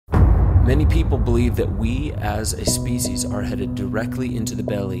Many people believe that we as a species are headed directly into the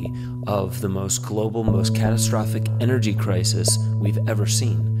belly of the most global, most catastrophic energy crisis we've ever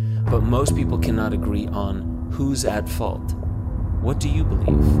seen. But most people cannot agree on who's at fault. What do you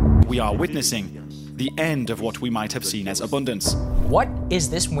believe? We are witnessing the end of what we might have seen as abundance. What is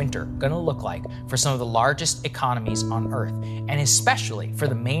this winter going to look like for some of the largest economies on Earth, and especially for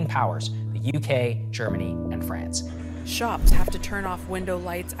the main powers, the UK, Germany, and France? Shops have to turn off window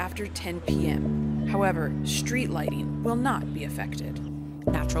lights after 10 p.m. However, street lighting will not be affected.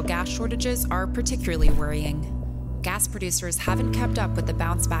 Natural gas shortages are particularly worrying. Gas producers haven't kept up with the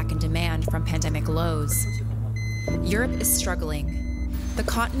bounce back in demand from pandemic lows. Europe is struggling. The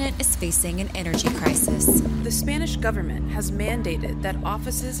continent is facing an energy crisis. The Spanish government has mandated that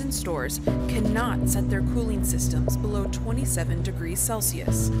offices and stores cannot set their cooling systems below 27 degrees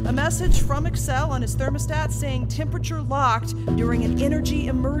Celsius. A message from Excel on his thermostat saying temperature locked during an energy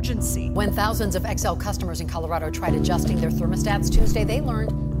emergency. When thousands of Excel customers in Colorado tried adjusting their thermostats Tuesday, they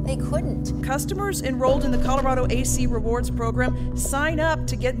learned they couldn't. Customers enrolled in the Colorado AC Rewards program sign up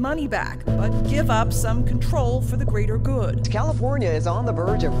to get money back, but give up some control for the greater good. California is on the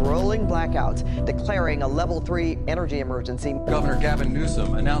verge of rolling blackouts, declaring a level 3 energy emergency. Governor Gavin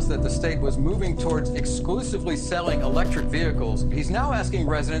Newsom announced that the state was moving towards exclusively selling electric vehicles. He's now asking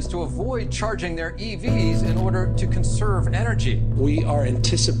residents to avoid charging their EVs in order to conserve energy. We are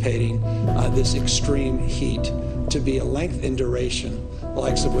anticipating this extreme heat to be a length in duration, the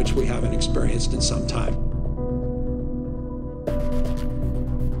likes of which we haven't experienced in some time.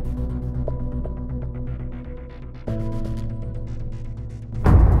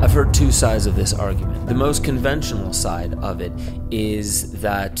 I've heard two sides of this argument. The most conventional side of it is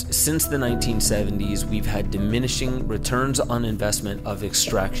that since the 1970s, we've had diminishing returns on investment of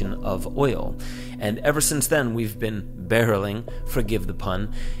extraction of oil. And ever since then, we've been barreling, forgive the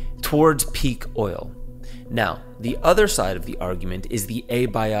pun, towards peak oil. Now, the other side of the argument is the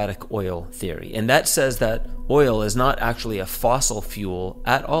abiotic oil theory, and that says that oil is not actually a fossil fuel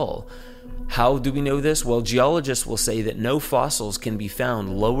at all. How do we know this? Well, geologists will say that no fossils can be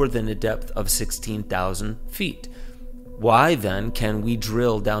found lower than a depth of 16,000 feet. Why then can we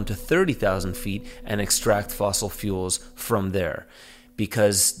drill down to 30,000 feet and extract fossil fuels from there?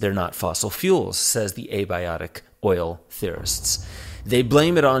 Because they're not fossil fuels, says the abiotic oil theorists. They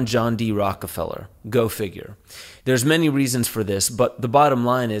blame it on John D. Rockefeller. Go figure. There's many reasons for this, but the bottom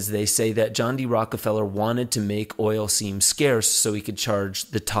line is they say that John D. Rockefeller wanted to make oil seem scarce so he could charge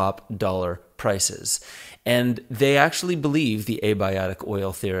the top dollar prices. And they actually believe, the abiotic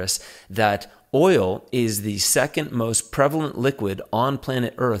oil theorists, that oil is the second most prevalent liquid on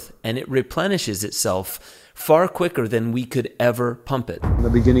planet Earth, and it replenishes itself far quicker than we could ever pump it. In the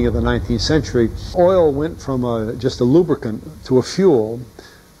beginning of the 19th century, oil went from just a lubricant to a fuel,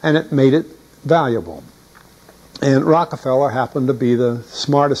 and it made it valuable. And Rockefeller happened to be the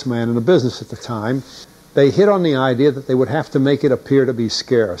smartest man in the business at the time. They hit on the idea that they would have to make it appear to be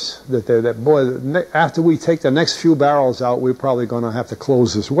scarce. After we take the next few barrels out, we're probably going to have to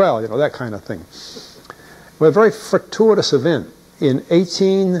close as well, that kind of thing. Well, a very fortuitous event. In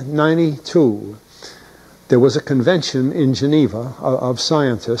 1892, there was a convention in Geneva of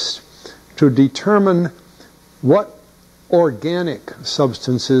scientists to determine what organic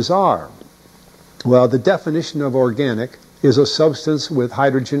substances are. Well, the definition of organic is a substance with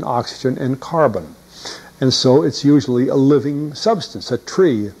hydrogen, oxygen, and carbon. And so it's usually a living substance, a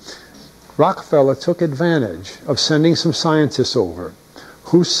tree. Rockefeller took advantage of sending some scientists over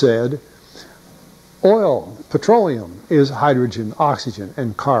who said, oil, petroleum, is hydrogen, oxygen,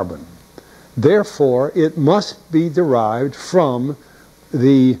 and carbon. Therefore, it must be derived from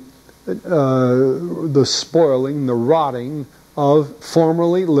the spoiling, the rotting of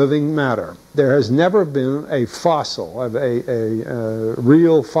formerly living matter. There has never been a fossil, a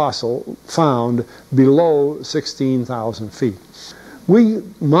real fossil, found below 16,000 feet. We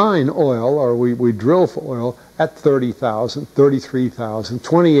mine oil, or we drill for oil, at 30,000, 33,000,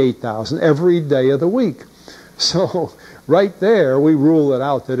 28,000 every day of the week. So right there, we rule it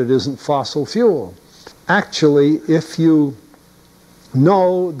out that it isn't fossil fuel. Actually, if you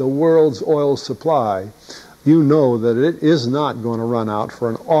know the world's oil supply, you know that it is not going to run out for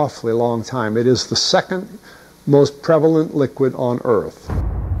an awfully long time. It is the second most prevalent liquid on Earth.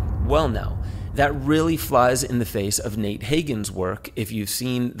 Well now, that really flies in the face of Nate Hagen's work. If you've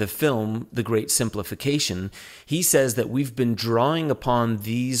seen the film, The Great Simplification, he says that we've been drawing upon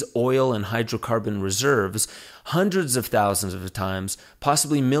these oil and hydrocarbon reserves hundreds of thousands of times,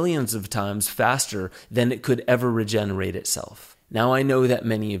 possibly millions of times faster than it could ever regenerate itself. Now, I know that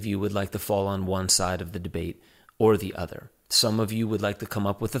many of you would like to fall on one side of the debate or the other. Some of you would like to come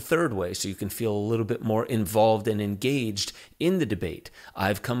up with a third way so you can feel a little bit more involved and engaged in the debate.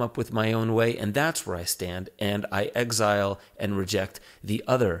 I've come up with my own way, and that's where I stand, and I exile and reject the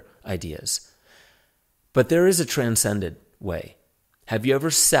other ideas. But there is a transcendent way. Have you ever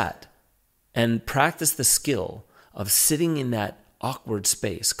sat and practiced the skill of sitting in that awkward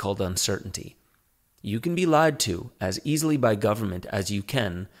space called uncertainty? You can be lied to as easily by government as you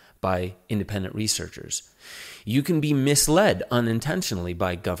can by independent researchers. You can be misled unintentionally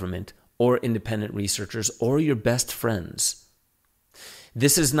by government or independent researchers or your best friends.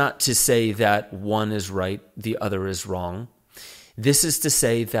 This is not to say that one is right, the other is wrong. This is to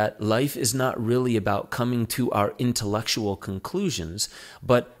say that life is not really about coming to our intellectual conclusions,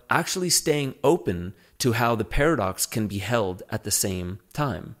 but actually staying open to how the paradox can be held at the same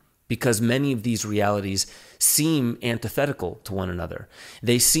time. Because many of these realities seem antithetical to one another.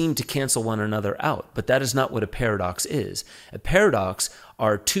 They seem to cancel one another out, but that is not what a paradox is. A paradox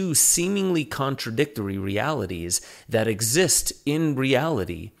are two seemingly contradictory realities that exist in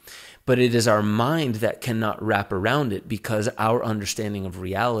reality, but it is our mind that cannot wrap around it because our understanding of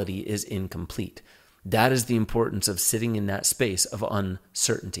reality is incomplete. That is the importance of sitting in that space of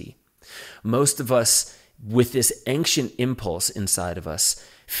uncertainty. Most of us, with this ancient impulse inside of us,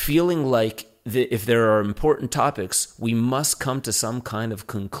 feeling like if there are important topics, we must come to some kind of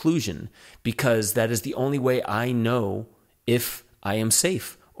conclusion because that is the only way I know if I am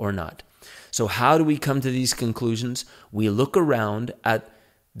safe or not. So how do we come to these conclusions? We look around at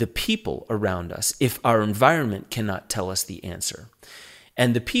the people around us if our environment cannot tell us the answer.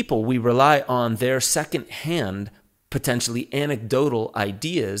 And the people, we rely on their second-hand, potentially anecdotal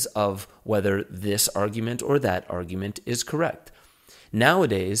ideas of whether this argument or that argument is correct.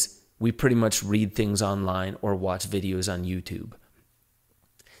 Nowadays, we pretty much read things online or watch videos on YouTube.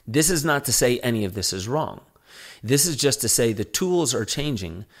 This is not to say any of this is wrong. This is just to say the tools are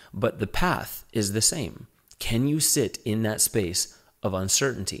changing, but the path is the same. Can you sit in that space of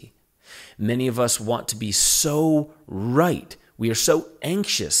uncertainty? Many of us want to be so right. We are so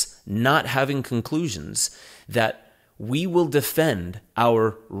anxious not having conclusions that we will defend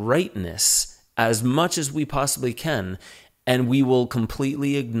our rightness as much as we possibly can, and we will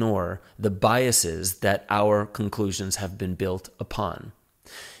completely ignore the biases that our conclusions have been built upon.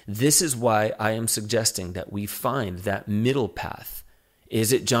 This is why I am suggesting that we find that middle path.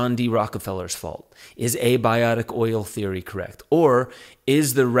 Is it John D. Rockefeller's fault? Is abiotic oil theory correct? Or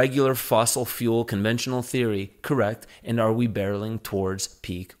is the regular fossil fuel conventional theory correct, and are we barreling towards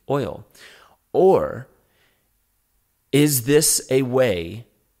peak oil? Or is this a way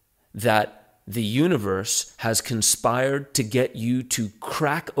that the universe has conspired to get you to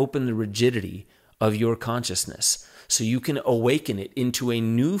crack open the rigidity of your consciousness so you can awaken it into a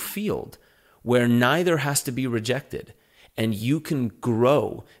new field where neither has to be rejected, and you can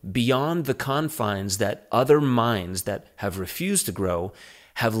grow beyond the confines that other minds that have refused to grow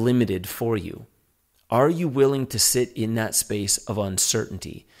have limited for you? Are you willing to sit in that space of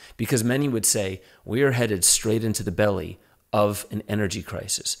uncertainty? Because many would say, we are headed straight into the belly of an energy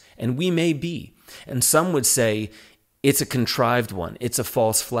crisis. And we may be. And some would say it's a contrived one. It's a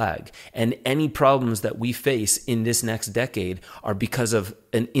false flag. And any problems that we face in this next decade are because of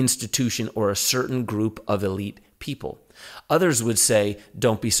an institution or a certain group of elite people. Others would say,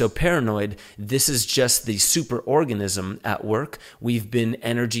 don't be so paranoid. This is just the superorganism at work. We've been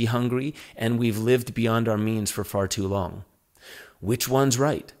energy hungry and we've lived beyond our means for far too long. Which one's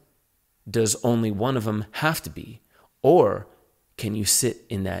right? Does only one of them have to be? Or can you sit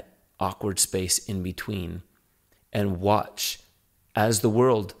in that awkward space in between and watch as the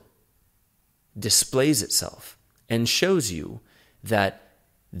world displays itself and shows you that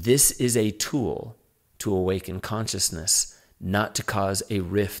this is a tool to awaken consciousness, not to cause a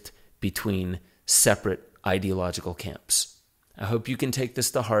rift between separate ideological camps? I hope you can take this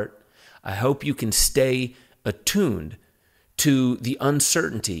to heart. I hope you can stay attuned to the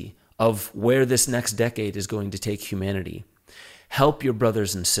uncertainty of where this next decade is going to take humanity. Help your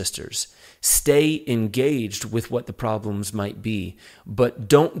brothers and sisters. Stay engaged with what the problems might be, but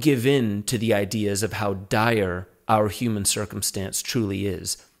don't give in to the ideas of how dire our human circumstance truly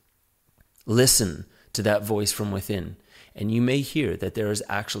is. Listen to that voice from within, and you may hear that there is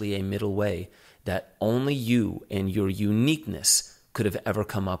actually a middle way that only you and your uniqueness could have ever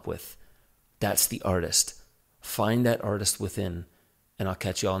come up with. That's the artist. Find that artist within, and I'll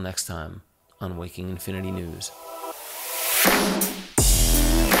catch you all next time on Waking Infinity News.